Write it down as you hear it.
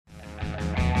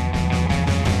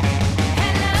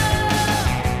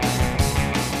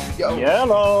Hello.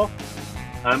 Hello.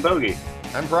 I'm Bogey.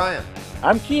 I'm Brian.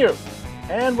 I'm Q,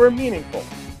 and we're meaningful.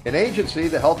 An agency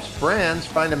that helps brands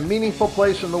find a meaningful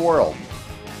place in the world.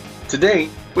 Today,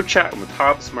 we're chatting with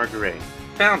Hobbs Margaret,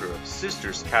 founder of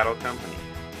Sisters Cattle Company,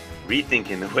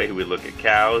 rethinking the way we look at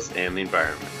cows and the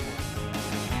environment.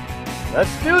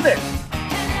 Let's do this.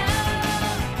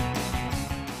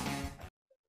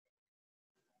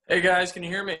 Hey guys, can you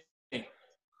hear me?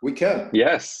 We can.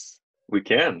 Yes, we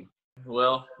can.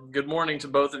 Well, good morning to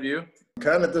both of you. I'm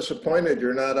kind of disappointed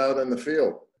you're not out in the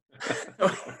field.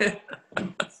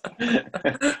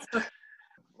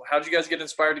 How'd you guys get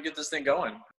inspired to get this thing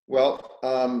going? Well,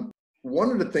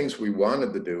 one of the things we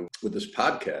wanted to do with this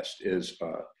podcast is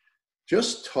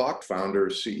just talk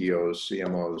founders, CEOs,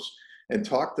 CMOs, and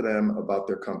talk to them about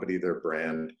their company, their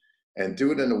brand, and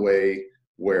do it in a way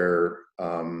where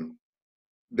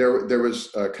there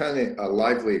was a kind of a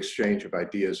lively exchange of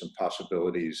ideas and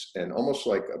possibilities, and almost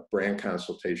like a brand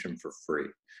consultation for free.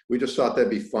 We just thought that'd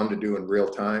be fun to do in real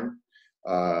time,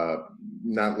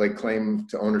 not like claim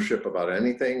to ownership about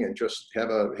anything, and just have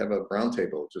a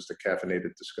roundtable, just a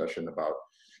caffeinated discussion about,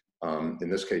 in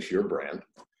this case, your brand,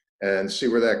 and see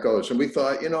where that goes. And we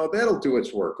thought, that'll do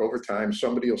its work over time.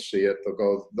 Somebody will see it. They'll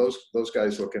go, those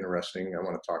guys look interesting. I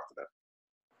want to talk to them.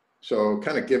 So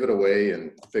kind of give it away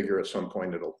and figure at some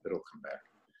point it'll come back.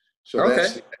 So Okay.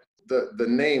 That's the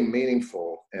name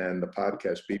Meaningful and the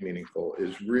podcast Be Meaningful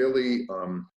is really,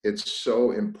 it's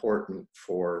so important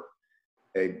for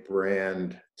a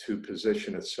brand to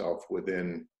position itself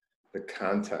within the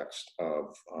context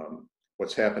of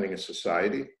what's happening in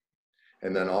society,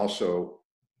 and then also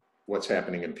what's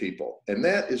happening in people. And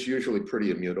that is usually pretty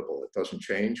immutable. It doesn't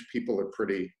change. People are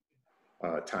pretty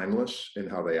timeless in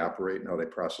how they operate and how they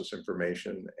process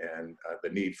information, and the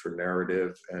need for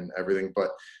narrative and everything. But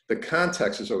the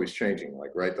context is always changing. Like,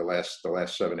 right, the last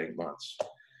 7-8 months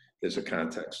is a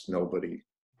context nobody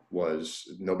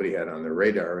had on their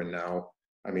radar. And now,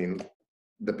 I mean,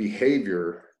 the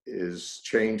behavior is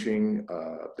changing.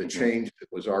 The change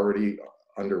that was already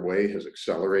underway has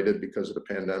accelerated because of the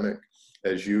pandemic,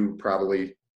 as you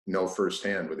probably know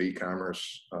firsthand with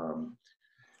e-commerce.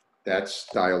 That's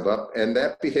dialed up, and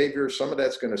that behavior, some of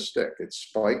that's going to stick. It's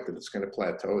spiked and it's going to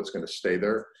plateau. It's going to stay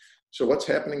there. So what's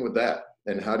happening with that?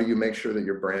 And how do you make sure that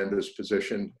your brand is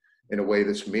positioned in a way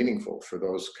that's meaningful for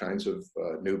those kinds of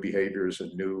new behaviors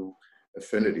and new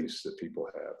affinities that people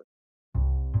have?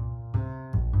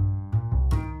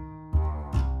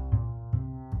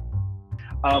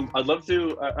 I'd love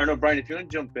to, I don't know, Brian, if you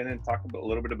want to jump in and talk a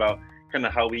little bit about kind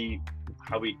of how we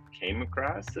came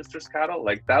across Sisters Cattle.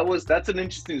 Like that's an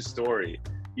interesting story.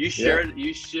 You shared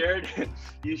this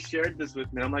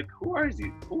with me. I'm like, who are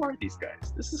these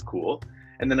guys? This is cool.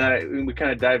 And then we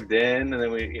kind of dived in, and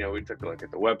then we took a look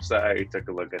at the website, we took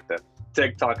a look at the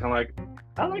TikTok. I'm like,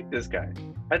 I like this guy.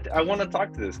 I want to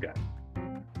talk to this guy.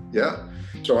 Yeah.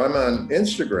 So I'm on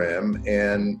Instagram,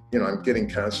 and I'm getting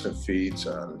constant feeds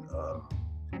on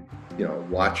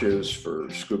watches for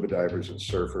scuba divers and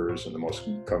surfers, and the most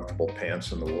comfortable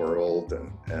pants in the world,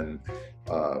 and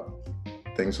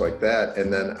things like that.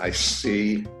 And then I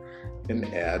see an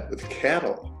ad with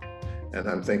cattle, and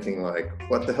I'm thinking, like,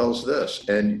 what the hell's this?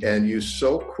 And you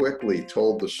so quickly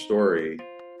told the story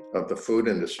of the food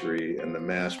industry and the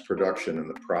mass production and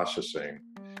the processing,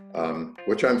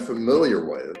 which I'm familiar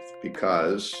with,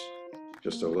 because,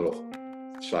 just a little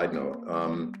side note,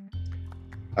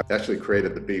 I've actually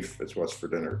created the Beef Is What's for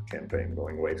Dinner campaign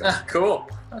going way back. Cool.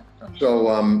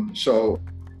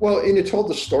 Well, and you told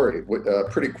the story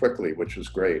pretty quickly, which was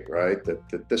great, right?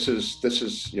 That this is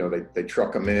they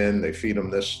truck them in, they feed them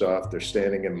this stuff, they're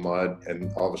standing in mud,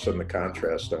 and all of a sudden the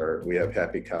contrast are, we have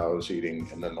happy cows eating,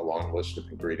 and then the long list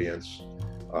of ingredients.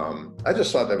 I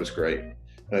just thought that was great. And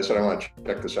I said, I want to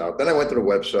check this out. Then I went to the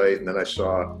website, and then I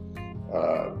saw,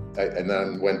 and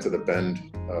then went to the Bend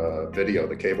video,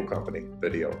 the cable company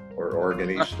video, or Oregon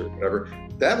East or whatever.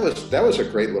 That was a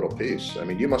great little piece. I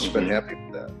mean, you must have been happy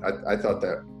with that. I thought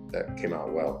that came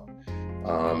out well.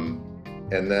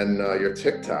 And then your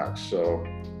TikTok. So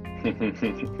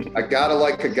I gotta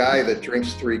like a guy that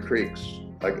drinks 3 Creeks.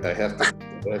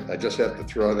 I just have to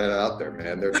throw that out there,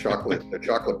 man. Their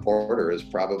chocolate porter is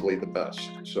probably the best.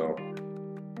 So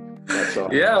that's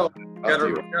all. Yeah,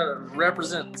 gotta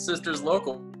represent Sisters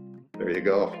local. There you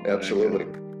go. Absolutely.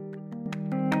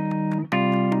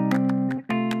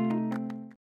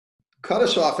 Cut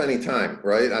us off anytime,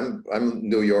 right? I'm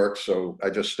New York, so I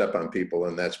just step on people,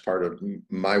 and that's part of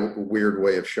my weird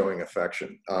way of showing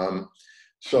affection.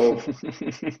 So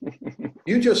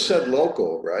you just said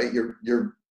local, right?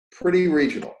 You're pretty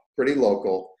regional, pretty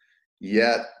local,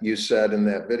 yet you said in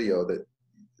that video that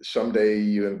someday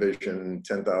you envision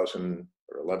 10,000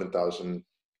 or 11,000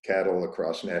 cattle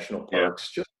across national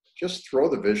parks. Just throw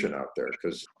the vision out there,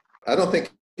 because I don't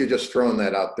think you're just throwing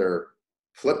that out there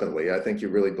flippantly. I think you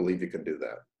really believe you can do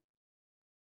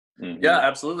that. Mm-hmm. Yeah,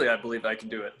 absolutely. I believe I can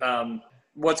do it.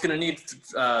 What's going to need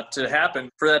to happen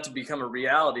for that to become a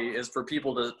reality is for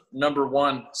people to, number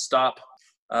one, stop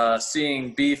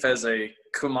seeing beef as a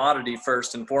commodity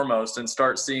first and foremost, and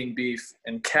start seeing beef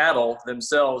and cattle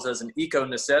themselves as an eco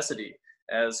necessity,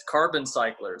 as carbon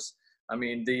cyclers. I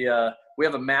mean, we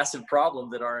have a massive problem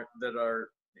that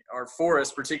our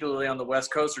forests, particularly on the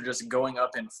West Coast, are just going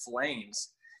up in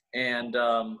flames. And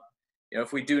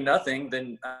if we do nothing,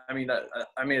 then I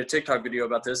made a TikTok video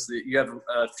about this. You have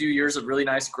a few years of really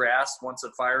nice grass once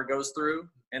a fire goes through,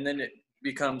 and then it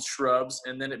becomes shrubs,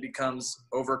 and then it becomes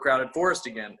overcrowded forest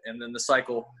again, and then the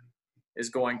cycle is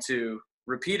going to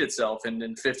repeat itself, and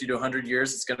in 50 to 100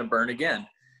 years it's going to burn again.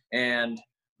 And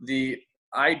the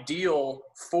ideal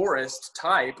forest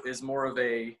type is more of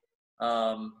a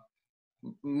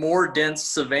more dense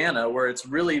savanna, where it's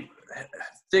really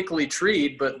thickly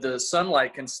treed, but the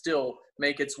sunlight can still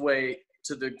make its way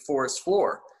to the forest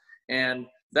floor, and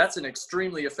that's an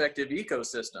extremely effective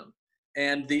ecosystem.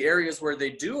 And the areas where they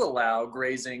do allow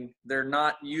grazing, they're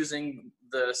not using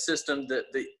the system that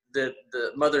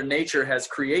the Mother Nature has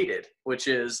created, which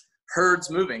is herds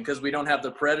moving, because we don't have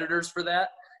the predators for that,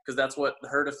 because that's what the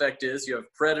herd effect is. You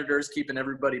have predators keeping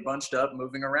everybody bunched up,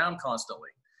 moving around constantly.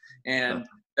 And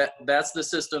that's the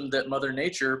system that Mother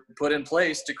Nature put in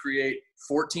place to create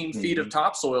 14 feet of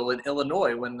topsoil in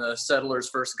Illinois when the settlers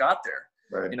first got there.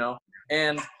 Right.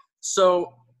 And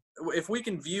so if we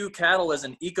can view cattle as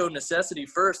an eco necessity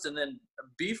first, and then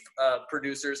beef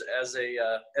producers as a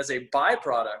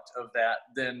byproduct of that,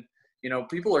 then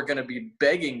people are going to be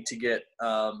begging to get.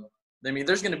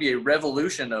 There's going to be a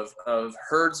revolution of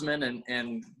herdsmen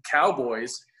and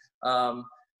cowboys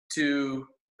to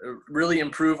really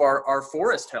improve our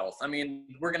forest health. I mean,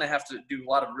 we're going to have to do a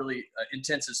lot of really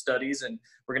intensive studies, and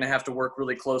we're going to have to work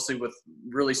really closely with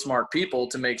really smart people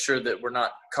to make sure that we're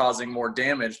not causing more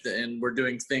damage, and we're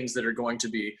doing things that are going to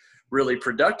be really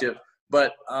productive.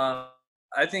 But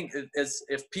I think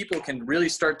if people can really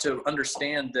start to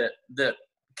understand that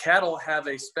cattle have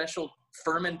a special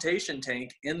fermentation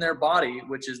tank in their body,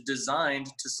 which is designed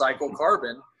to cycle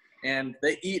carbon, and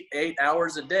they eat 8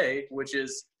 hours a day, which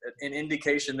is an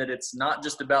indication that it's not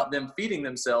just about them feeding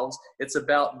themselves, it's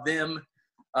about them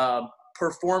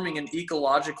performing an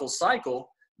ecological cycle,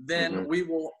 then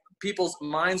people's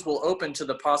minds will open to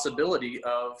the possibility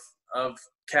of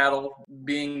cattle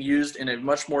being used in a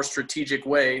much more strategic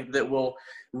way that will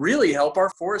really help our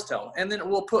forest health. And then it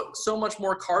will put so much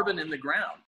more carbon in the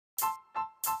ground.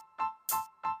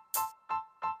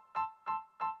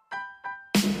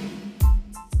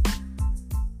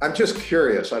 I'm just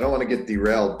curious. I don't want to get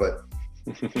derailed, but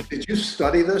did you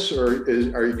study this, or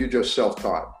are you just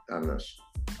self-taught on this?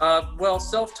 Well,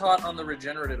 self-taught on the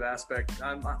regenerative aspect.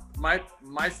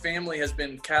 My family has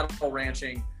been cattle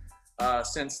ranching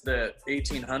since the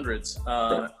 1800s,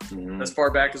 as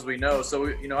far back as we know. So,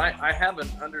 I have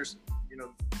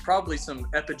probably some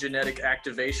epigenetic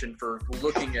activation for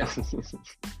looking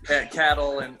at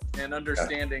cattle and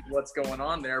understanding what's going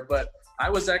on there. But I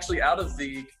was actually out of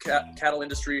the cattle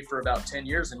industry for about 10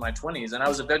 years in my 20s, and I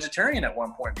was a vegetarian at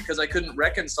one point because I couldn't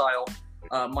reconcile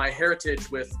my heritage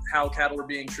with how cattle were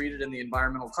being treated and the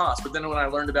environmental costs. But then when I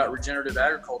learned about regenerative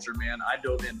agriculture, man, I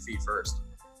dove in feet first,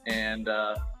 and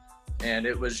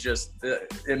it was just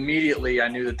immediately I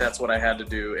knew that that's what I had to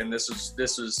do. And this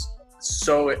is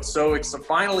so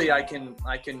finally I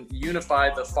can unify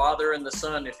the father and the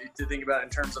son, if you think about it in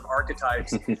terms of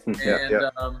archetypes.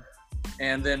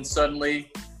 And then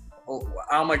suddenly,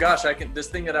 oh my gosh, this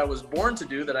thing that I was born to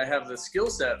do, that I have the skill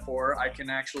set for, I can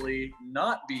actually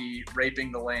not be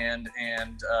raping the land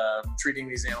and treating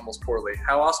these animals poorly.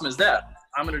 How awesome is that?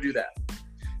 I'm going to do that.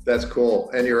 That's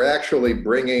cool. And you're actually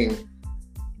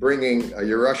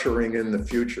you're ushering in the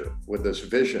future with this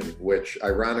vision, which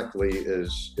ironically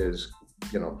is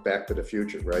Back to the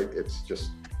Future, right? It's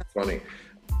just funny.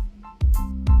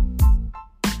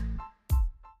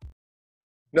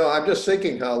 No, I'm just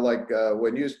thinking how, like,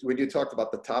 when you talked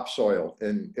about the topsoil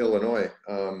in Illinois,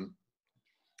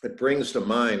 it brings to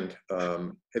mind.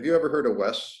 Have you ever heard of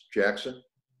Wes Jackson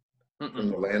from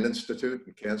the Land Institute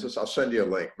in Kansas? I'll send you a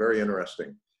link. Very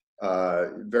interesting.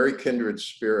 Very kindred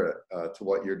spirit to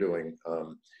what you're doing.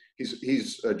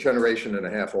 He's a generation and a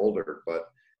half older,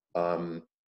 but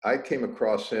I came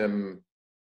across him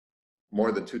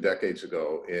more than 2 decades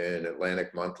ago in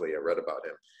Atlantic Monthly. I read about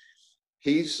him.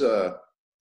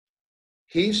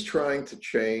 He's trying to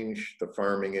change the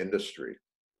farming industry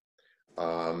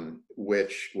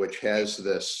which has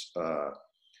this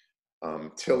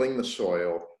tilling the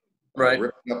soil, Right.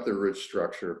 ripping up the root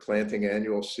structure, planting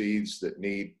annual seeds that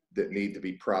need to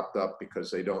be propped up because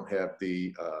they don't have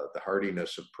the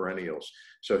hardiness of perennials.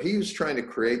 So he was trying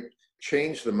to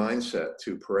change the mindset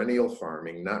to perennial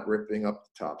farming, not ripping up the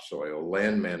topsoil,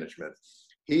 land management.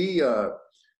 He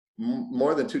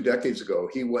more than 2 decades ago,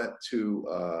 he went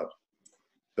to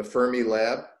the Fermi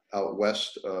Lab out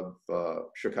west of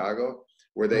Chicago,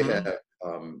 where they have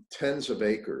tens of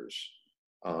acres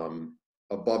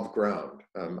above ground,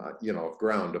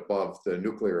 ground above the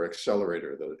nuclear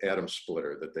accelerator, the atom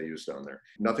splitter that they use down there.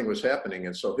 Nothing was happening.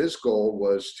 And so his goal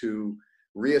was to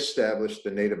reestablish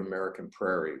the Native American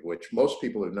prairie, which most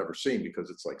people have never seen because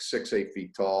it's like 6-8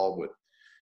 feet tall.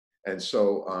 And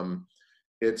so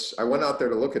I went out there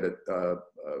to look at it, I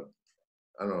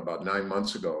don't know, about 9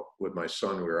 months ago with my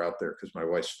son. We were out there because my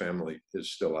wife's family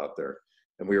is still out there.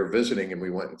 And we were visiting and we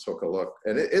went and took a look.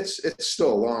 And it's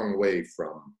still a long way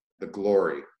from the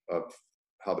glory of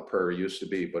how the prairie used to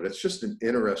be, but it's just an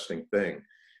interesting thing.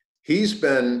 He's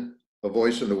been a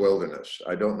voice in the wilderness.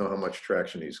 I don't know how much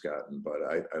traction he's gotten, but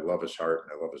I love his heart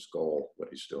and I love his goal, what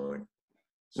he's doing.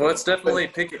 So, well, it's definitely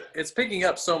picking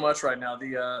up so much right now.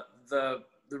 The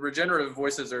regenerative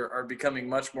voices are becoming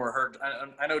much more heard.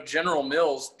 I know General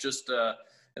Mills just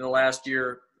in the last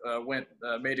year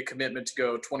made a commitment to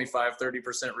go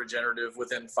 25-30% regenerative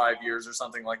within 5 years or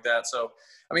something like that. So,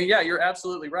 I mean, yeah, you're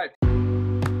absolutely right.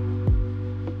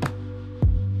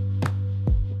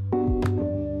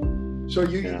 So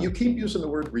you keep using the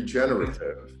word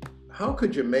regenerative. How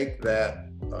could you make that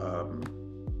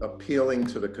appealing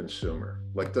to the consumer?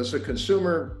 Like, does the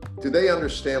consumer, do they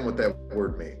understand what that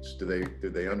word means? Do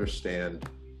they understand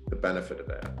the benefit of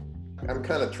that? I'm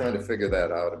kind of trying to figure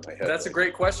that out in my head. That's a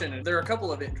great question. And there are a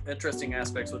couple of interesting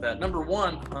aspects with that. Number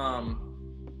one,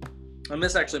 and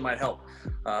this actually might help.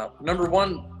 Number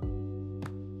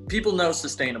one, people know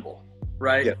sustainable,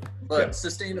 right? Yeah. But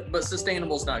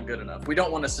sustainable is not good enough. We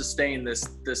don't want to sustain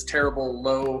this terrible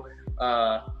low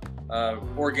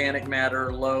organic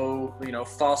matter, low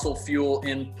fossil fuel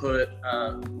input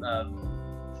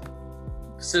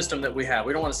system that we have.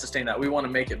 We don't want to sustain that. We want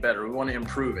to make it better. We want to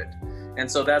improve it. And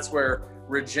so that's where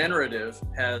regenerative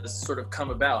has sort of come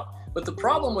about. But the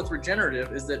problem with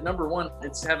regenerative is that, number one,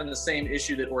 it's having the same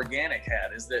issue that organic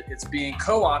had, is that it's being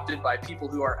co-opted by people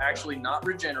who are actually not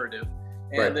regenerative.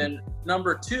 And right. Then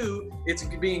number two, it's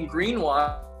being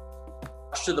greenwashed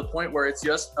to the point where it's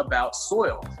just about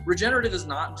soil. Regenerative is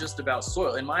not just about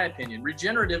soil, in my opinion.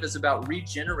 Regenerative is about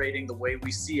regenerating the way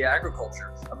we see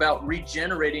agriculture, about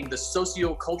regenerating the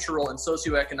socio-cultural and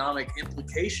socioeconomic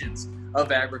implications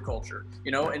of agriculture,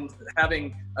 and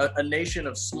having a nation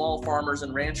of small farmers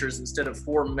and ranchers instead of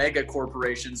 4 mega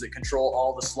corporations that control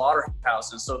all the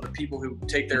slaughterhouses. So the people who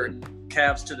take their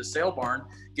calves to the sale barn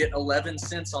get 11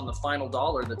 cents on the final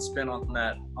dollar that's spent on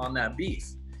that beef.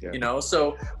 Yeah.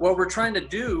 So what we're trying to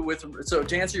do so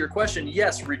to answer your question,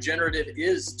 yes, regenerative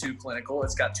is too clinical.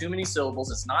 It's got too many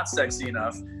syllables. It's not sexy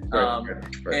enough. Right.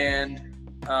 And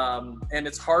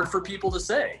it's hard for people to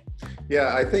say.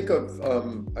 Yeah, I think of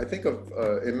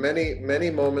in many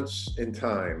moments in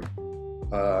time,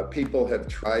 people have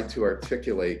tried to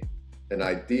articulate an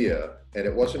idea, and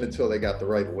it wasn't until they got the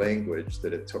right language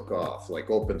that it took off,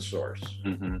 like open source.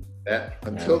 Mm-hmm.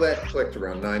 Until that clicked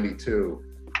around 92,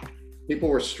 people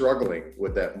were struggling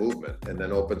with that movement, and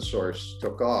then open source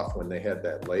took off when they had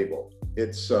that label.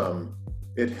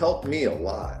 It helped me a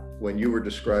lot when you were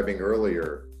describing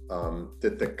earlier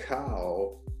that the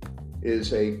cattle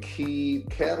is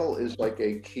like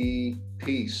a key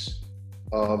piece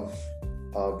of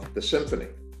the symphony.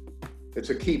 It's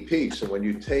a key piece, and when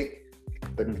you take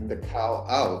the cow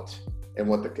out, and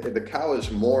what the cow is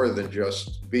more than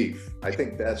just beef, I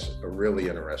think that's a really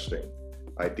interesting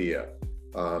idea.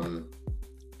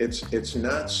 It's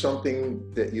not something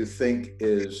that you think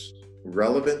is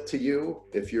relevant to you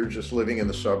if you're just living in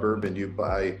the suburb and you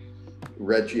buy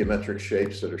red geometric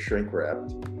shapes that are shrink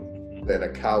wrapped. That a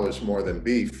cow is more than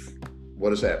beef.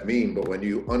 What does that mean? But when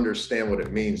you understand what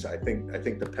it means, I think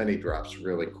the penny drops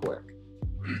really quick.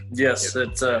 Yes,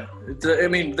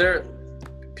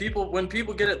 when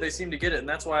people get it, they seem to get it, and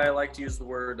that's why I like to use the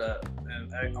word,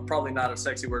 and probably not a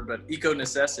sexy word, but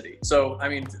eco-necessity. So,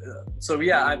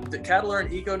 the cattle are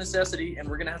an eco-necessity, and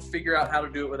we're going to have to figure out how to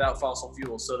do it without fossil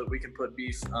fuels so that we can put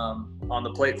beef on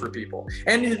the plate for people.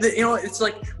 And, it's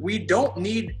like we don't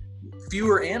need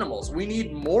fewer animals. We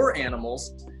need more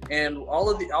animals, and all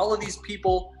of these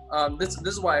people, this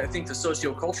is why I think the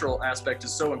socio-cultural aspect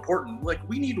is so important. Like,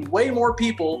 we need way more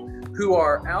people who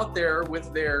are out there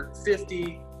with their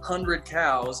 50 100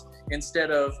 cows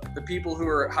instead of the people who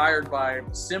are hired by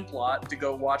Simplot to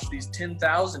go watch these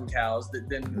 10,000 cows that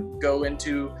then go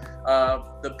into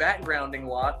the backgrounding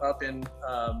lot up in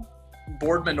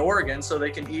Boardman, Oregon, so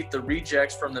they can eat the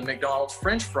rejects from the McDonald's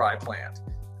French fry plant.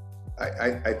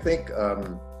 I think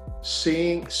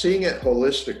seeing it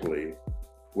holistically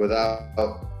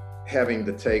without having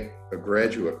to take a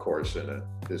graduate course in it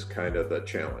is kind of the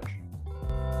challenge.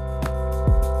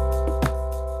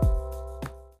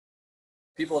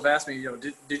 People have asked me, you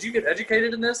know, did you get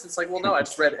educated in this? It's like, well, no, I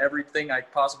just read everything I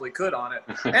possibly could on it.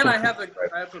 And I have a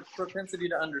propensity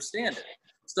to understand it.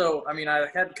 So, I mean, I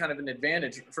had kind of an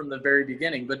advantage from the very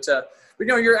beginning. But you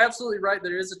know, you're absolutely right.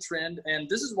 There is a trend. And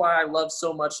this is why I love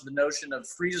so much the notion of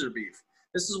freezer beef.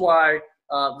 This is why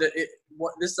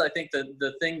this is, I think,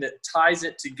 the thing that ties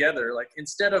it together. Like,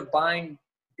 instead of buying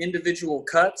individual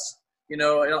cuts, you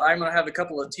know, I'm going to have a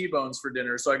couple of T-bones for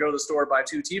dinner, so I go to the store, buy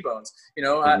 2 T-bones. You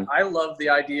know, I love the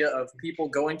idea of people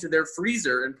going to their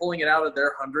freezer and pulling it out of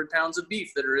their 100 pounds of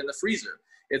beef that are in the freezer.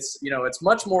 It's, you know, it's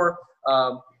much more,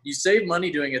 you save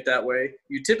money doing it that way.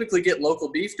 You typically get local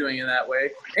beef doing it that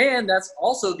way. And that's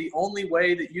also the only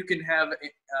way that you can have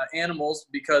animals,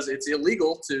 because it's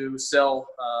illegal to sell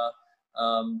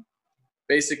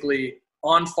basically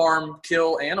on-farm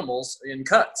kill animals in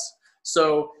cuts.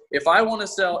 So if I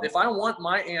want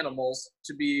my animals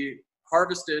to be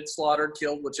harvested, slaughtered,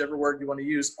 killed, whichever word you want to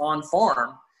use, on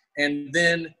farm, and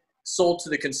then sold to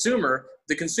the consumer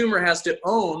has to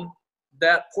own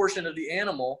that portion of the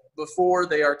animal before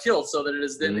they are killed, so that it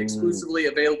is then exclusively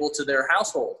available to their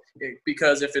household.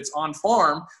 Because if it's on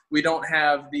farm, we don't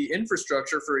have the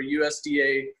infrastructure for a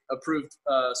USDA approved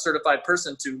certified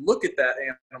person to look at that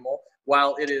animal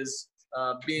while it is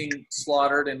being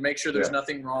slaughtered and make sure there's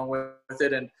nothing wrong with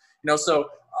it. And, you know, so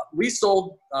we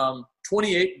sold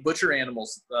 28 butcher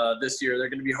animals this year. They're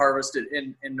going to be harvested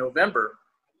in November,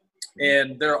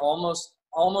 and they're almost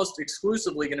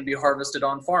exclusively going to be harvested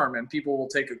on farm, and people will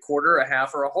take a quarter, a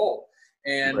half, or a whole.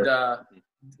 And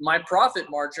my profit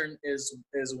margin is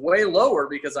way lower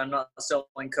because I'm not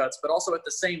selling cuts, but also at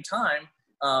the same time,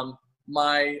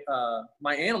 my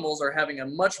animals are having a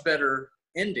much better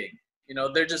ending. You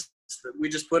know, we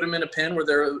just put them in a pen where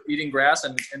they're eating grass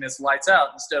and it's lights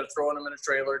out, instead of throwing them in a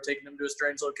trailer, taking them to a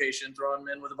strange location, throwing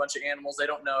them in with a bunch of animals they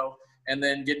don't know, and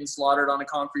then getting slaughtered on a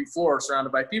concrete floor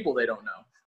surrounded by people they don't know.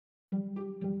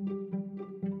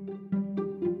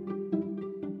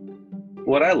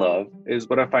 What I love is,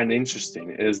 what I find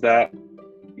interesting is that,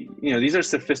 you know, these are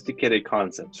sophisticated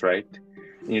concepts, right?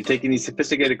 And you're taking these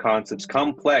sophisticated concepts,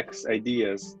 complex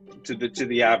ideas to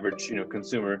the average, you know,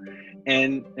 consumer,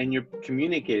 and you're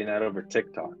communicating that over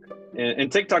TikTok.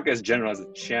 And TikTok as general, as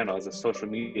a channel, as a social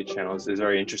media channel, is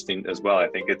very interesting as well. I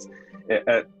think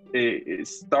it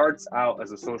starts out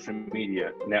as a social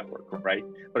media network, right?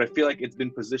 But I feel like it's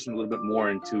been positioned a little bit more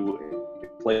into a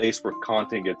place where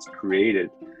content gets created,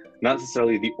 not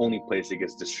necessarily the only place it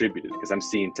gets distributed, because I'm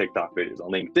seeing TikTok videos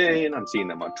on LinkedIn, I'm seeing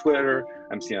them on Twitter,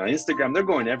 I'm seeing on Instagram, they're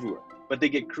going everywhere, but they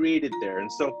get created there.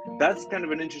 And so that's kind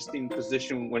of an interesting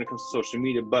position when it comes to social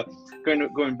media. But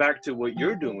going back to what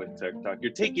you're doing with TikTok,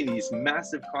 you're taking these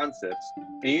massive concepts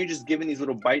and you're just giving these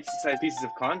little bite-sized pieces of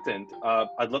content.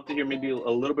 I'd love to hear maybe a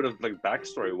little bit of like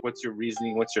backstory. What's your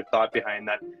reasoning? What's your thought behind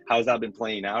that? How's that been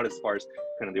playing out as far as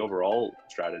kind of the overall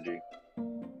strategy?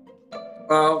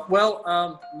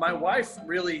 My wife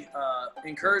really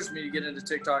encouraged me to get into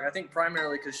TikTok. I think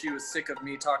primarily because she was sick of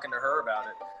me talking to her about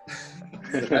it.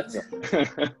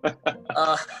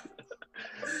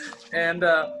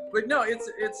 But no,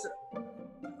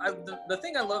 the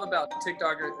thing I love about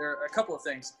TikTok are a couple of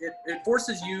things. It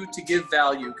forces you to give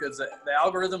value, because the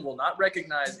algorithm will not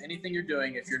recognize anything you're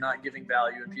doing if you're not giving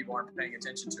value and people aren't paying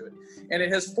attention to it. And it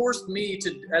has forced me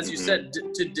to, as you said,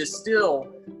 to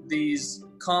distill these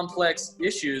complex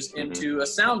issues into a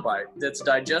soundbite that's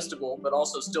digestible, but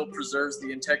also still preserves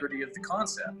the integrity of the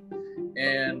concept.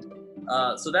 And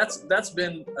so that's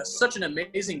been such an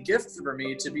amazing gift for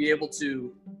me to be able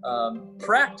to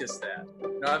practice that.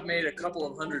 You know, I've made a couple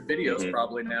of hundred videos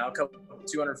probably now, a couple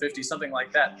 250, something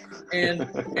like that, and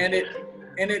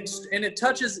it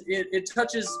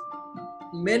touches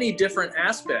many different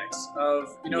aspects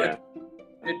of, you know,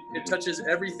 it touches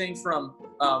everything from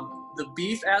the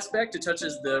beef aspect, it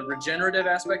touches the regenerative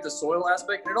aspect, the soil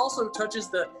aspect, and it also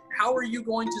touches how are you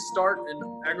going to start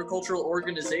an agricultural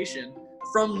organization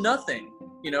from nothing,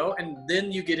 you know, and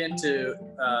then you get into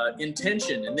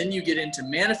intention, and then you get into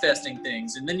manifesting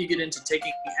things, and then you get into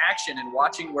taking action and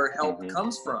watching where help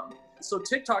comes from. So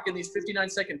TikTok in these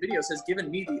 59-second videos has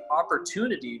given me the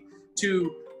opportunity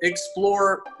to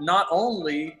explore not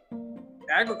only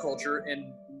agriculture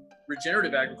and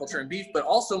regenerative agriculture and beef, but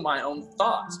also my own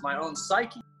thoughts, my own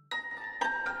psyche.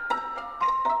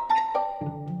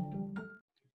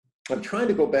 I'm trying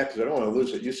to go back because I don't want to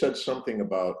lose it. You said something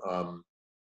about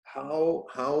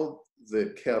how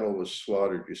the cattle was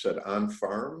slaughtered. You said on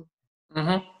farm?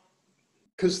 Mm-hmm.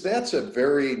 Because that's a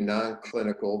very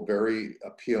non-clinical, very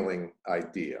appealing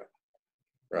idea,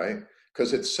 right?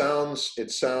 Because it sounds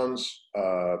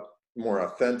more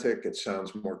authentic. It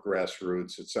sounds more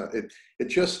grassroots. It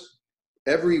just,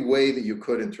 every way that you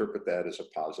could interpret that is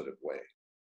a positive way,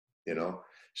 you know?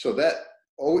 So that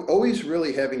always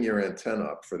really having your antenna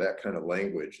up for that kind of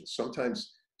language. And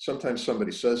sometimes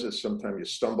somebody says it, sometimes you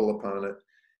stumble upon it,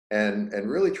 and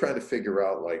really try to figure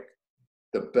out like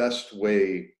the best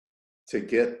way to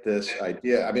get this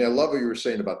idea. I mean, I love what you were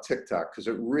saying about TikTok, because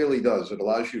it really does. It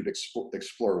allows you to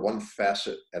explore one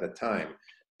facet at a time.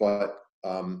 But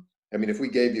I mean, if we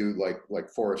gave you like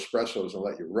 4 espressos and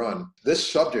let you run, this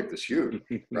subject is huge,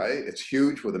 right? It's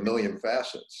huge with a million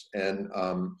facets. And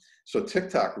so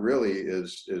TikTok really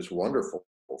is wonderful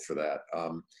for that.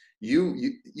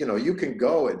 You know, you can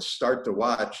go and start to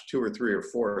watch 2 or 3 or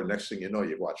 4, and next thing you know,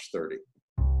 you watch 30.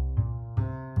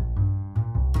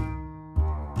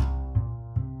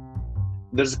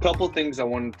 There's a couple of things I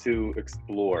wanted to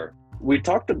explore. We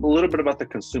talked a little bit about the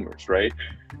consumers, right?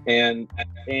 And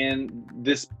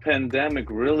this pandemic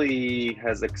really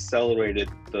has accelerated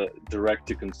the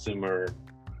direct-to-consumer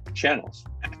channels,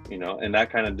 you know, and that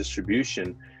kind of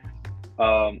distribution.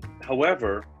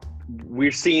 However,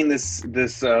 we're seeing this I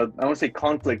don't want to say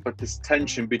conflict, but this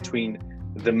tension between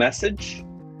the message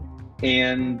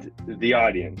and the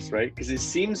audience, right? Because it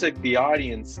seems like the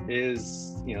audience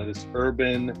is, you know, this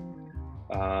urban,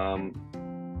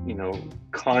 you know,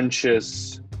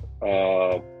 conscious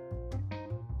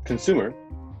consumer,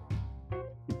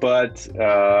 but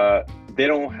they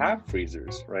don't have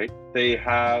freezers, right? They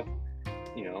have,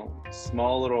 you know,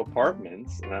 small little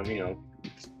apartments. And I'm, you know,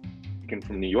 speaking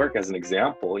from New York as an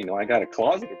example, you know, I got a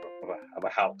closet of a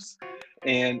house.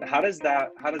 And how does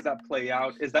that play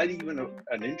out? Is that even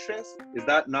an interest? Is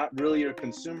that not really your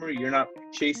consumer? You're not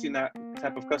chasing that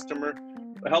type of customer?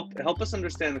 Help us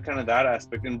understand kind of that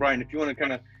aspect. And Brian, if you want to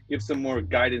kind of give some more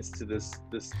guidance to this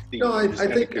theme. No, I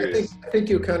think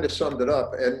you kind of summed it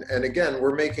up. And again,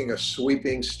 we're making a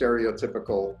sweeping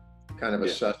stereotypical kind of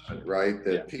assessment, right?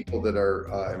 That people that are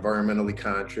environmentally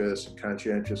conscious and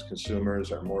conscientious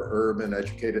consumers are more urban,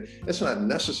 educated. It's not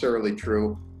necessarily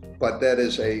true, but that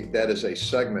is a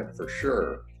segment for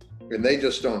sure. And they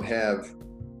just don't have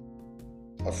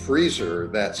a freezer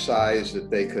that size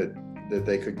that they could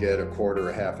get a quarter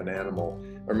or half an animal,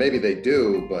 or maybe they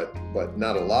do, but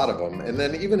not a lot of them. And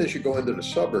then even as you go into the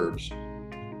suburbs,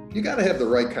 you got to have the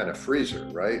right kind of freezer,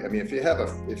 right? I mean, if you have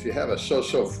a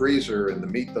so-so freezer and the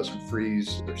meat doesn't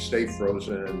freeze or stay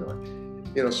frozen, or,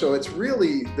 you know, so it's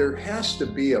really, there has to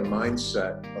be a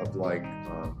mindset of like,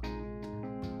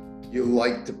 you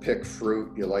like to pick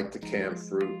fruit, you like to can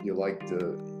fruit, you like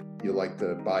to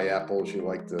buy apples, you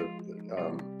like to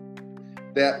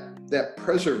that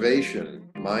preservation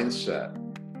mindset.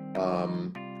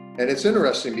 And it's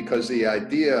interesting because the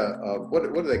idea of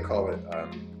what do they call it?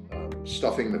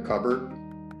 Stuffing the cupboard.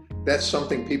 That's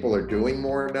something people are doing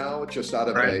more now, just out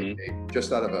of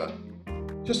a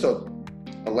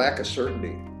lack of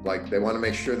certainty. Like they want to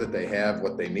make sure that they have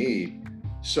what they need.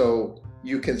 So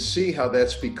you can see how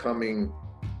that's becoming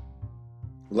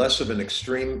less of an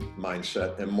extreme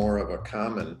mindset and more of a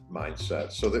common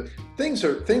mindset. So that things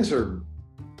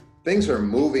are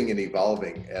moving and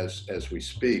evolving as we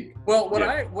speak. Well,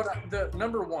 the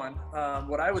number one,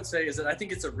 what I would say is that I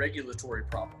think it's a regulatory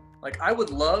problem. Like I would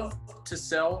love to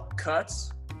sell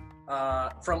cuts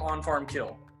from on-farm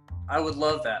kill. I would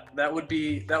love that. That would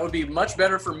be much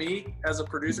better for me as a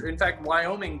producer. In fact,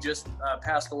 Wyoming just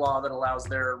passed a law that allows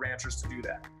their ranchers to do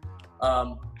that.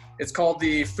 It's called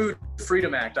the Food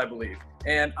Freedom Act, I believe.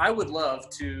 And I would love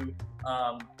to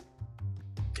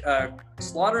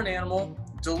slaughter an animal,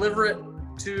 deliver it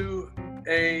to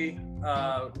a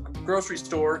grocery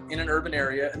store in an urban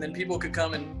area, and then people could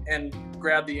come and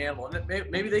grab the animal. And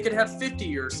maybe they could have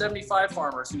 50 or 75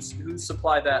 farmers who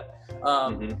supply that.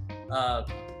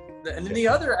 And then the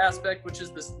other aspect, which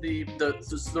is the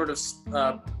sort of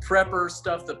prepper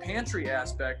stuff, the pantry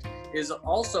aspect, is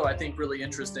also, I think, really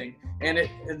interesting. And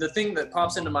the thing that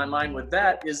pops into my mind with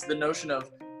that is the notion of,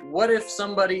 what if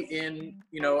somebody in,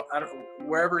 you know,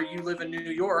 wherever you live in New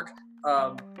York,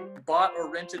 bought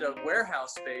or rented a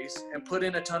warehouse space and put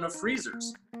in a ton of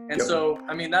freezers. And so,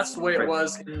 I mean, that's the way it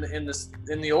was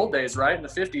in the old days, right? In the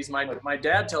 50s, my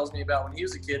dad tells me about when he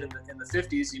was a kid in the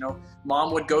 50s, you know,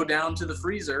 mom would go down to the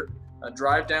freezer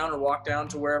drive down or walk down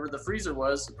to wherever the freezer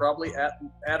was, probably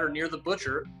at or near the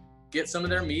butcher, get some of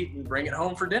their meat and bring it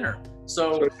home for dinner.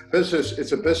 So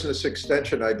it's a business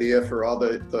extension idea for all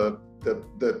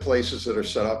the places that are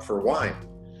set up for wine.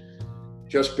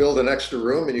 Just build an extra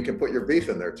room and you can put your beef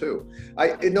in there too.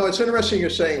 It's interesting you're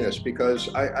saying this,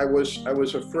 because I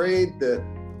was afraid that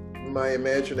my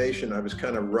imagination, I was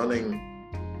kind of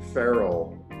running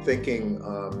feral, thinking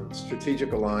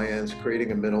strategic alliance,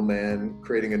 creating a middleman,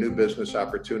 creating a new business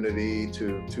opportunity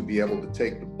to be able to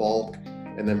take the bulk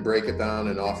and then break it down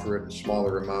and offer it in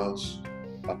smaller amounts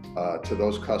to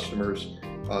those customers.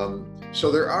 So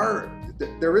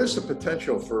there is the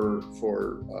potential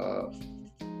for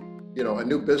a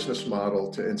new business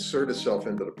model to insert itself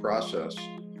into the process,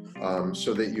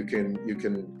 so that you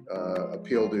can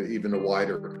appeal to even a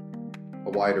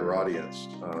wider audience.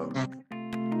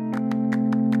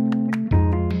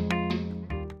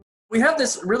 We have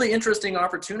this really interesting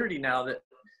opportunity now that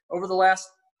over the last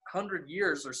 100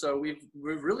 years or so, we've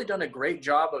really done a great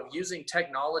job of using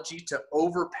technology to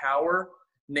overpower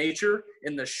nature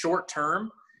in the short term,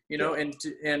 and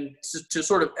to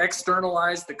sort of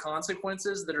externalize the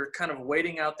consequences that are kind of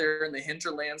waiting out there in the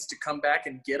hinterlands to come back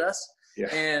and get us.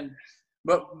 Yeah.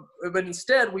 But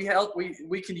instead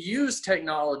we can use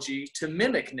technology to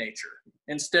mimic nature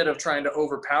instead of trying to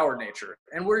overpower nature.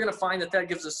 And we're going to find that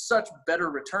gives us such better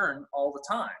return all the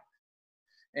time.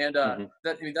 And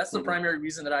that's the primary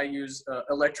reason that I use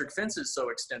electric fences so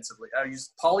extensively. I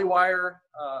use polywire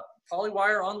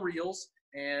on reels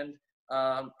and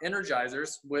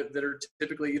energizers that are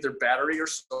typically either battery or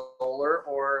solar,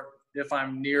 or if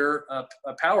I'm near a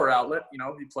power outlet,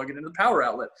 you plug it into the power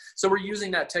outlet. So we're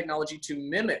using that technology to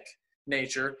mimic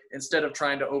nature instead of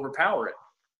trying to overpower it.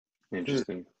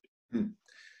 Interesting.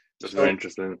 That's very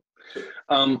interesting.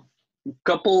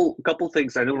 Couple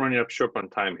things. I know we're running up short on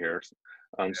time here.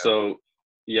 So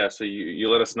you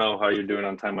let us know how you're doing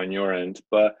on time on your end,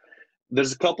 but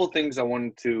there's a couple things I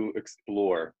wanted to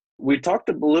explore. We talked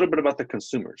a little bit about the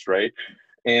consumers, right?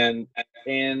 And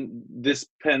this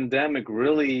pandemic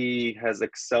really has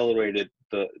accelerated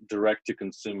the direct to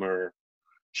consumer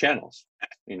channels,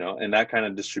 and that kind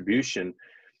of distribution.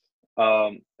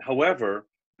 However,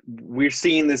 we're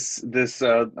seeing this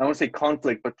I won't say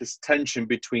conflict, but this tension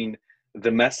between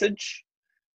the message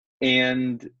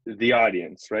and the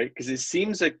audience, right? Because it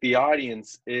seems like the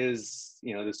audience is,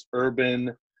 this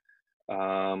urban,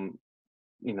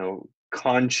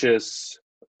 conscious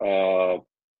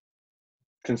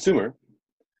consumer,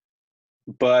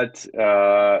 but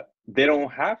they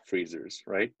don't have freezers,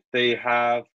 right? They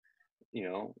have,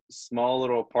 small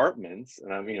little apartments,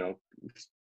 and I'm,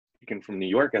 speaking from New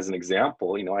York as an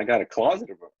example, I got a closet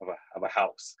of a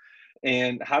house.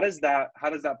 And how does that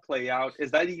play out?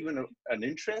 Is that even an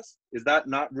interest? Is that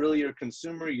not really your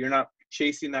consumer? You're not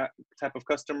chasing that type of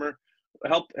customer?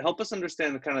 Help us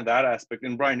understand the kind of that aspect.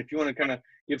 And Brian, if you want to kind of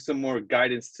give some more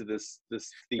guidance to this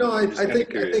theme. No, I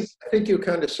think you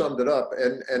kind of summed it up.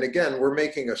 And again, we're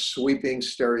making a sweeping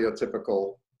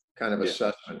stereotypical kind of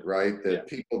assessment, right? That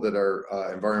people that are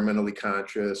environmentally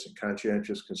conscious and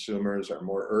conscientious consumers are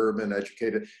more urban,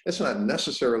 educated. It's not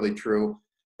necessarily true,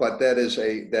 but that is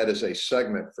a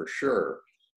segment for sure.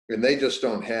 And they just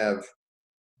don't have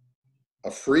a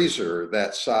freezer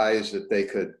that size that they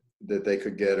could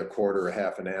get a quarter or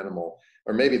half an animal,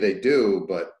 or maybe they do,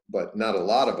 but not a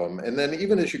lot of them. And then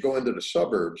even as you go into the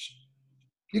suburbs,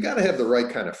 you got to have the right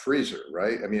kind of freezer,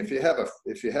 right? I mean, if you have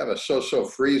a so-so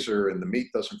freezer and the meat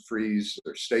doesn't freeze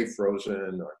or stay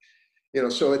frozen, or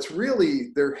so it's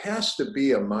really, there has to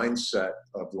be a mindset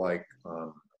of like,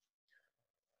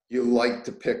 you like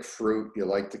to pick fruit, you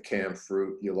like to can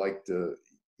fruit, you like to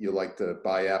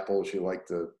buy apples, you like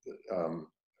to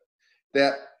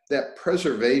that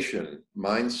preservation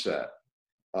mindset.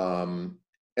 And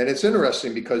it's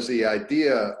interesting because the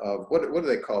idea of what do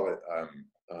they call it?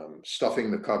 Stuffing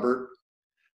the cupboard.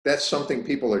 That's something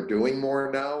people are doing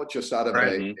more now, just out of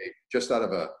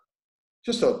a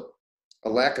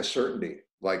lack of certainty.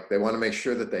 Like they want to make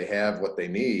sure that they have what they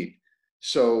need.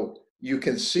 So you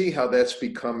can see how that's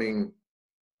becoming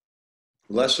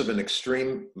less of an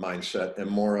extreme mindset and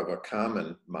more of a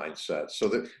common mindset. So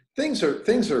that things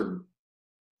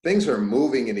are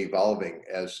moving and evolving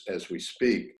as we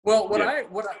speak. Well, what I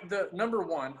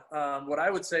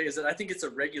would say is that I think it's a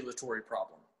regulatory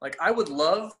problem. Like I would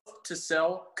love to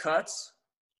sell cuts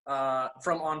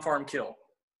from on-farm kill.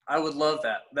 I would love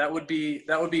that. That would be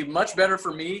much better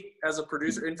for me as a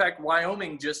producer. In fact,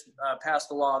 Wyoming just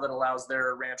passed a law that allows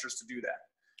their ranchers to do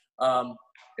that.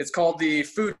 It's called the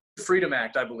Food Freedom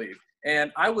Act, I believe.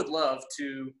 And I would love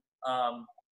to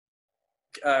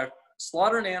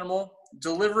slaughter an animal,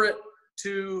 deliver it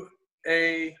to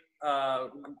a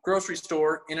grocery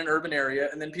store in an urban area,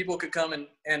 and then people could come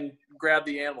and grab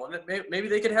the animal. And maybe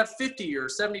they could have 50 or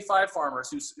 75 farmers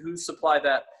who supply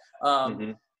that.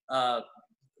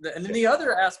 And then the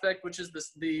other aspect, which is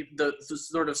the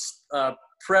sort of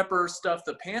prepper stuff,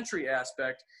 the pantry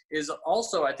aspect, is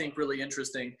also, I think, really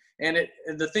interesting. And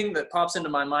the thing that pops into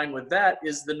my mind with that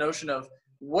is the notion of,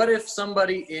 what if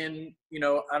somebody in,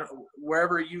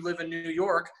 wherever you live in New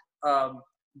York,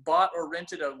 bought or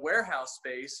rented a warehouse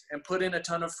space and put in a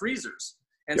ton of freezers.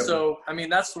 And so, I mean,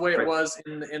 that's the way it was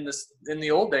in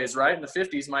the old days, right? In the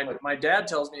 50s, my dad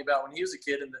tells me about when he was a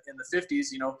kid in the 50s,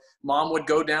 mom would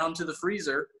go down to the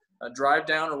freezer, drive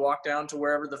down or walk down to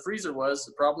wherever the freezer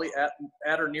was, probably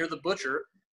at or near the butcher,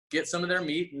 get some of their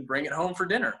meat and bring it home for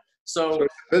dinner. So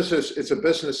it's a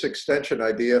business extension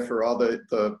idea for all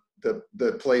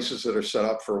the places that are set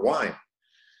up for wine.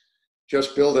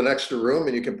 Just build an extra room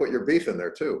and you can put your beef in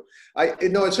there too.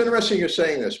 It's interesting you're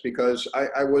saying this, because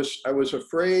I was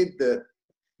afraid that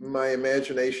my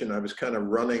imagination, I was kind of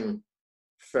running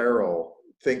feral,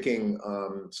 thinking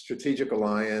strategic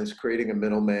alliance, creating a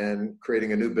middleman,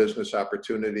 creating a new business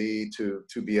opportunity to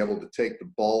be able to take the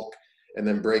bulk and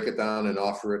then break it down and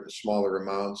offer it in smaller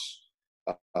amounts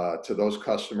to those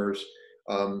customers.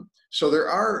 So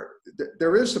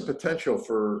there is the potential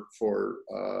for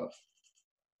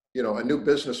a new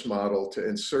business model to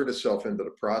insert itself into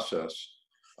the process,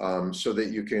 so that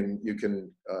you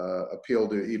can appeal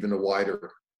to even a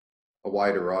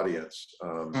wider audience.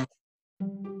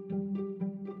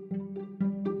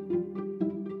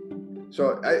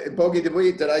 So, Bogey,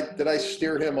 did I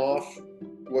steer him off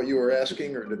what you were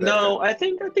asking, or did that? No, I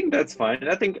think that's fine.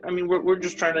 We're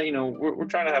just trying to, we're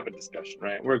trying to have a discussion,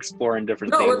 right? We're exploring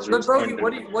different things. But Bogey,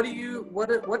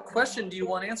 what question do you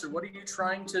want answered? What are you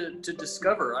trying to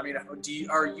discover? I mean,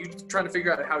 are you trying to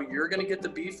figure out how you're going to get the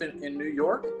beef in New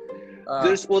York?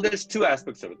 There's two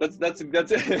aspects of it. That's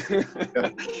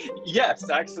Yes,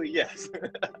 actually, yes.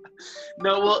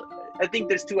 No, well, I think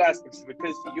there's two aspects of it,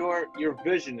 because your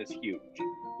vision is huge.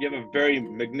 You have a very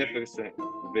magnificent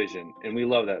vision, and we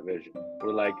love that vision.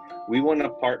 We're like, we want to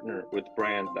partner with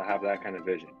brands that have that kind of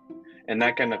vision and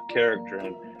that kind of character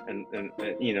and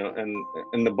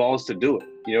the balls to do it.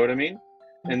 You know what I mean?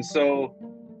 And so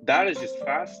that is just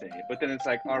fascinating. But then it's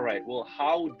like, all right, well,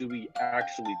 how do we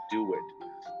actually do it?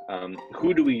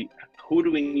 Who do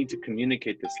we need to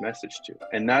communicate this message to?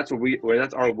 And that's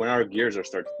when our gears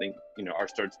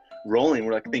starts rolling.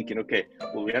 We're like thinking, okay,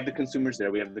 well, we have the consumers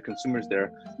there.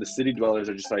 The city dwellers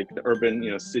are just like, the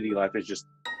urban, city life is just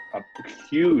a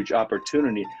huge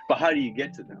opportunity. But how do you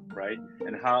get to them, right?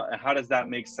 And how does that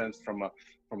make sense from a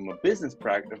business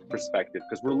perspective?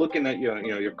 Because we're looking at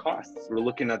your costs. We're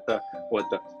looking at the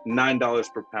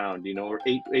 $9 per pound, or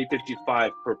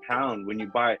 $8.55 per pound when you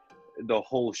buy the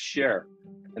whole share,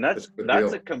 and that's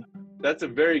a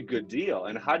very good deal.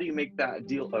 And how do you make that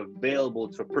deal available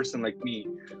to a person like me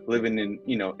living in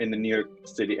the New York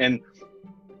City? And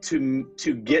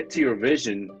to get to your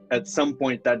vision, at some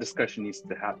point that discussion needs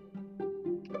to happen.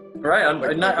 Right.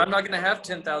 I'm not going to have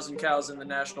 10,000 cows in the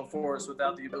national forest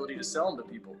without the ability to sell them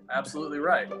to people. Absolutely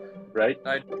right. Right.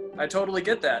 I totally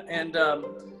get that. And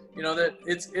that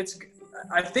it's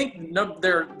I think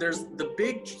there's the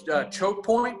big choke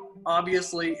point,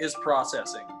 obviously, is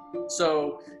processing.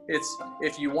 So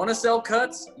if you want to sell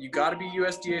cuts, you got to be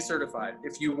USDA certified.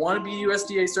 If you want to be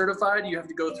USDA certified, you have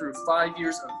to go through 5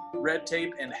 years of red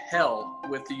tape and hell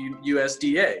with the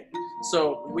USDA.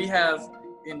 So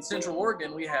in Central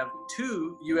Oregon, we have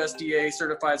 2 USDA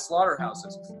certified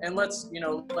slaughterhouses. And let's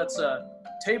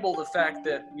table the fact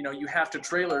that you have to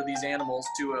trailer these animals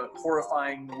to a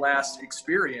horrifying last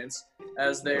experience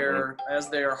as they're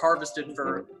harvested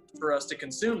for us to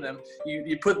consume them.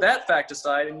 You put that fact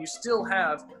aside, and you still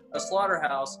have a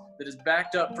slaughterhouse that is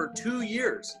backed up for 2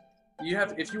 years.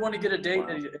 If you want to get a date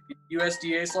at a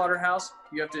USDA slaughterhouse,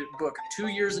 you have to book 2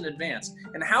 years in advance.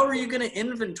 And how are you going to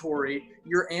inventory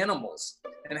your animals?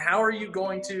 And how are you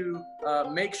going to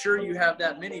make sure you have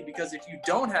that many? Because if you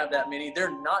don't have that many,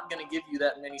 they're not going to give you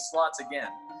that many slots again.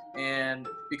 And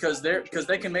because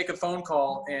they can make a phone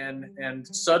call and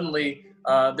suddenly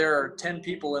there are 10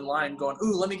 people in line going,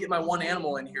 ooh, let me get my one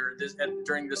animal in here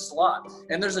during this slot.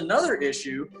 And there's another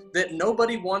issue that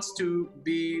nobody wants to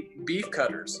be beef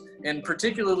cutters. And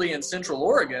particularly in Central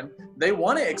Oregon, they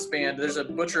want to expand. There's a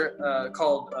butcher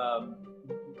called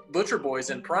Butcher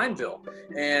Boys in Prineville,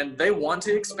 and they want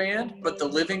to expand, but the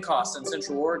living costs in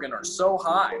Central Oregon are so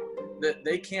high that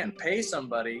they can't pay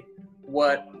somebody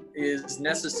what is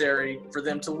necessary for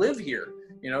them to live here,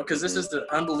 because this is the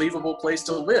unbelievable place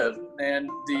to live. And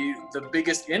the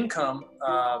biggest income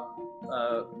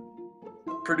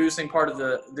producing part of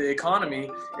the economy,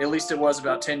 at least it was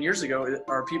about 10 years ago,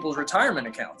 are people's retirement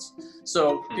accounts.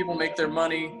 So people make their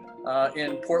money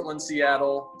in Portland,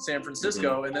 Seattle, San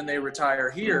Francisco, and then they retire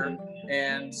here,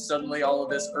 and suddenly all of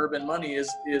this urban money is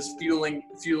fueling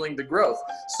the growth.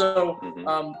 So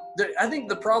I think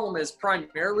the problem is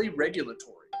primarily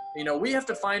regulatory. You know, we have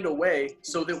to find a way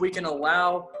so that we can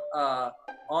allow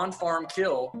on-farm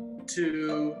kill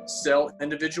to sell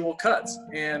individual cuts,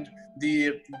 and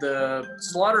the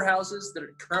slaughterhouses that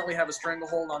currently have a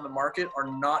stranglehold on the market are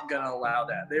not going to allow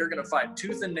that. They're going to fight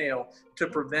tooth and nail to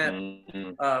prevent,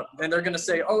 and they're going to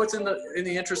say, "Oh, it's in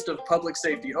the interest of public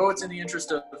safety. Oh, it's in the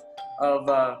interest of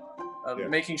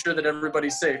making sure that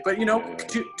everybody's safe." But you know,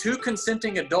 two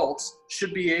consenting adults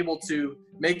should be able to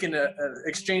make an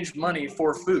exchange money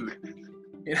for food.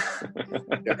 You know?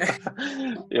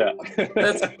 Yeah.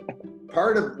 That's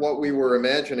part of what we were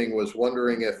imagining, was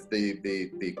wondering if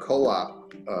the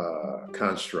co-op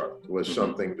construct was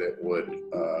something that would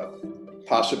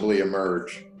possibly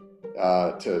emerge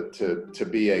to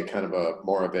be a kind of a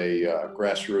more of a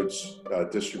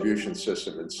grassroots distribution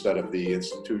system instead of the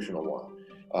institutional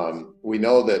one. We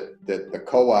know that the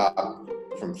co-op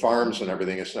from farms and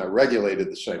everything, it's not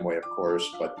regulated the same way, of course,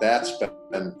 but that's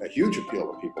been a huge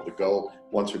appeal to people, to go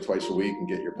once or twice a week and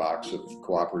get your box of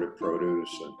cooperative produce,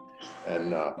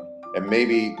 and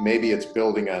maybe it's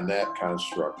building on that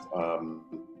construct.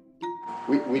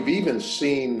 We've even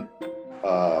seen,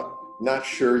 not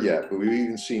sure yet, but we've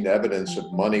even seen evidence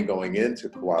of money going into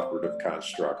cooperative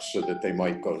constructs so that they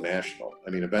might go national. I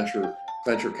mean, a venture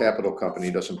capital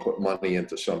company doesn't put money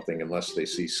into something unless they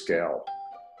see scale,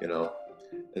 you know?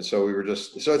 And so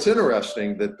so it's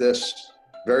interesting that this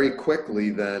very quickly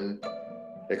then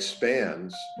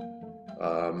expands.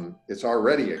 It's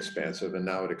already expansive, and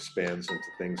now it expands into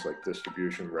things like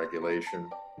distribution, regulation.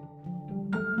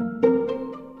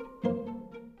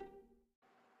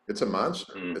 It's a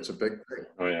monster. It's a big thing.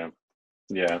 Oh yeah,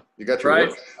 yeah. You got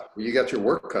your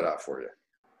work cut out for you.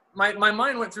 My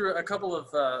mind went through a couple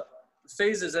of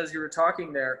phases as you were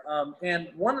talking there, and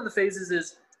one of the phases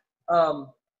is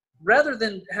rather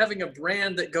than having a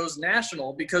brand that goes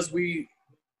national, because we,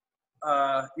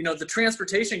 the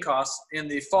transportation costs and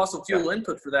the fossil fuel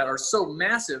input for that are so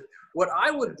massive. What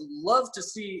I would love to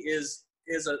see is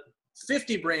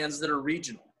 50 brands that are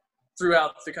regional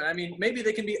throughout the country. I mean, maybe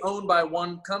they can be owned by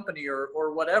one company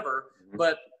or whatever,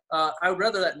 but I would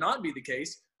rather that not be the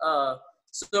case.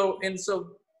 So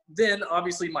then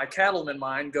obviously my cattleman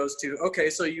mind goes to,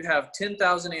 okay, so you have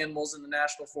 10,000 animals in the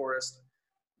national forest.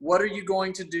 What are you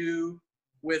going to do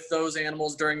with those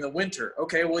animals during the winter?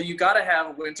 Okay, well, you got to have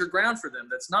a winter ground for them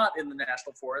that's not in the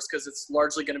national forest, because it's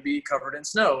largely going to be covered in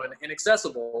snow and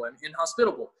inaccessible and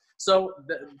inhospitable. So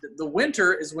the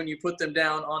winter is when you put them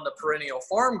down on the perennial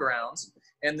farm grounds,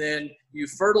 and then you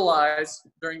fertilize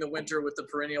during the winter with the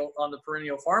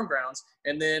perennial farm grounds,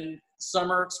 and then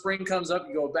spring comes up,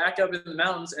 you go back up in the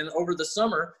mountains, and over the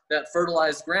summer, that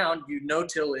fertilized ground, you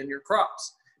no-till in your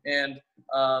crops. And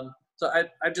so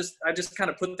I just kind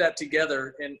of put that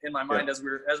together in my mind as we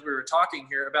were talking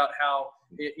here about how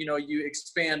you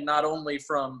expand not only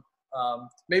from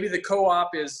maybe the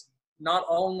co-op is not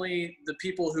only the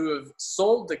people who have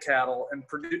sold the cattle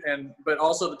but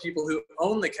also the people who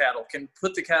own the cattle can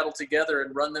put the cattle together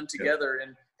and run them together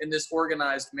in this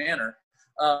organized manner.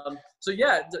 So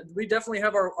we definitely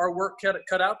have our work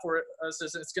cut out for us.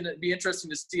 It's going to be interesting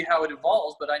to see how it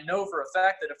evolves, but I know for a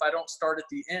fact that if I don't start at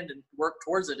the end and work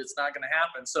towards it, it's not going to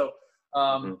happen. So,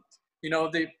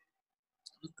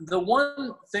 the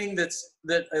one thing that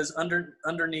is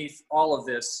underneath all of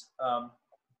this,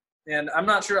 and I'm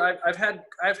not sure, I've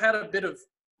had a bit of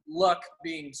luck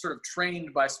being sort of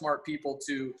trained by smart people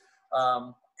to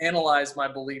analyze my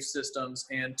belief systems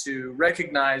and to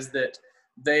recognize that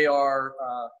they are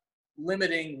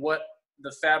limiting what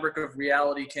the fabric of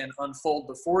reality can unfold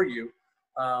before you.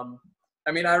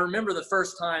 I mean, I remember the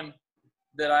first time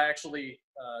that I actually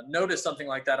noticed something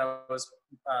like that. I was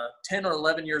 10 or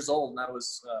 11 years old, and I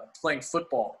was playing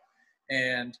football.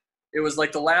 And it was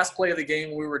like the last play of the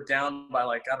game. We were down by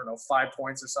 5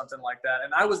 points or something like that.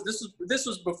 And this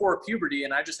was before puberty,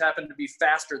 and I just happened to be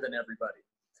faster than everybody.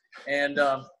 And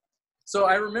so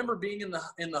I remember being in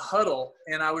the huddle,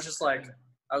 and I was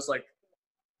like,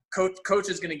 Coach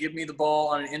is going to give me the ball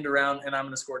on an end around, and I'm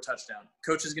going to score a touchdown.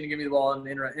 Coach is going to give me the ball on an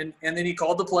end around. And then he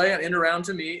called the play, an end around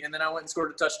to me, and then I went and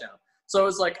scored a touchdown. So I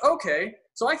was like, okay,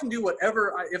 so I can do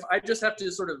whatever. If I just have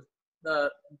to sort of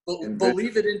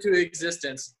believe it into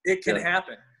existence, it can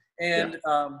happen. And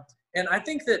and I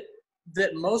think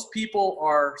that most people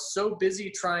are so busy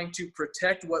trying to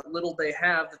protect what little they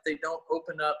have that they don't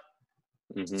open up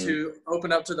to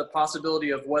open up to the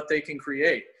possibility of what they can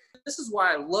create. This is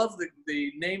why I love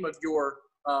the name of your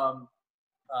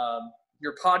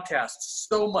podcast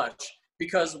so much,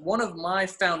 because one of my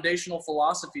foundational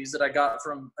philosophies that I got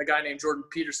from a guy named Jordan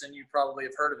Peterson, you probably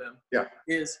have heard of him,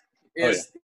 is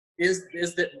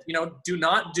that, you know, do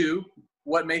not do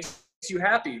what makes you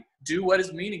happy. Do what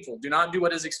is meaningful. Do not do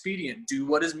what is expedient. Do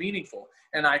what is meaningful.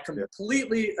 And I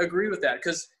completely agree with that,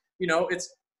 because, you know,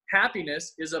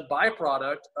 happiness is a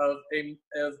byproduct of a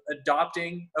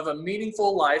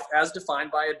meaningful life as defined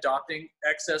by adopting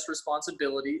excess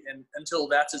responsibility, and until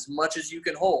that's as much as you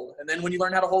can hold. And then when you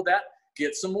learn how to hold that,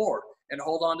 get some more and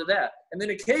hold on to that. And then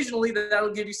occasionally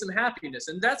that'll give you some happiness,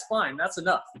 and that's fine. That's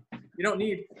enough. You don't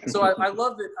need. So I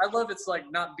love that. I love it's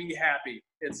like not be happy.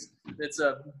 It's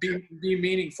be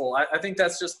meaningful. I think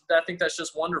that's just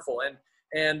wonderful.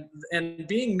 And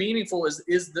being meaningful is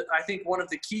I think one of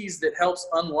the keys that helps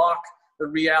unlock the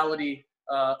reality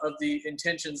of the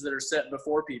intentions that are set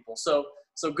before people. So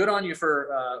good on you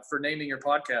for naming your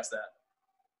podcast that.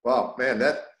 Wow, man,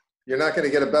 you're not going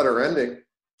to get a better ending.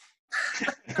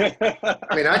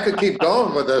 I mean, I could keep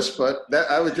going with this, but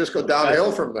I would just go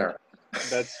downhill from there.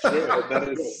 That's true. That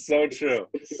is so true.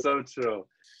 So true.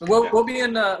 We'll be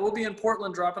in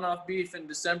Portland dropping off beef in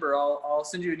December. I'll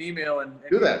send you an email and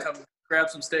do that. Come grab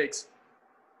some steaks.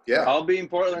 Yeah, I'll be in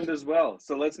Portland as well.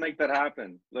 So let's make that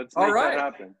happen. Let's make that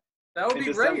happen. That would be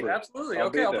December. Great. Absolutely. I'll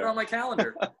put it on my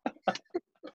calendar.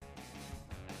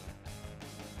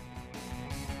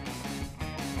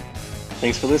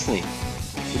 Thanks for listening.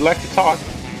 If you'd like to talk,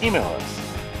 email us.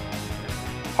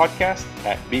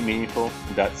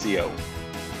 podcast@bemeaningful.co.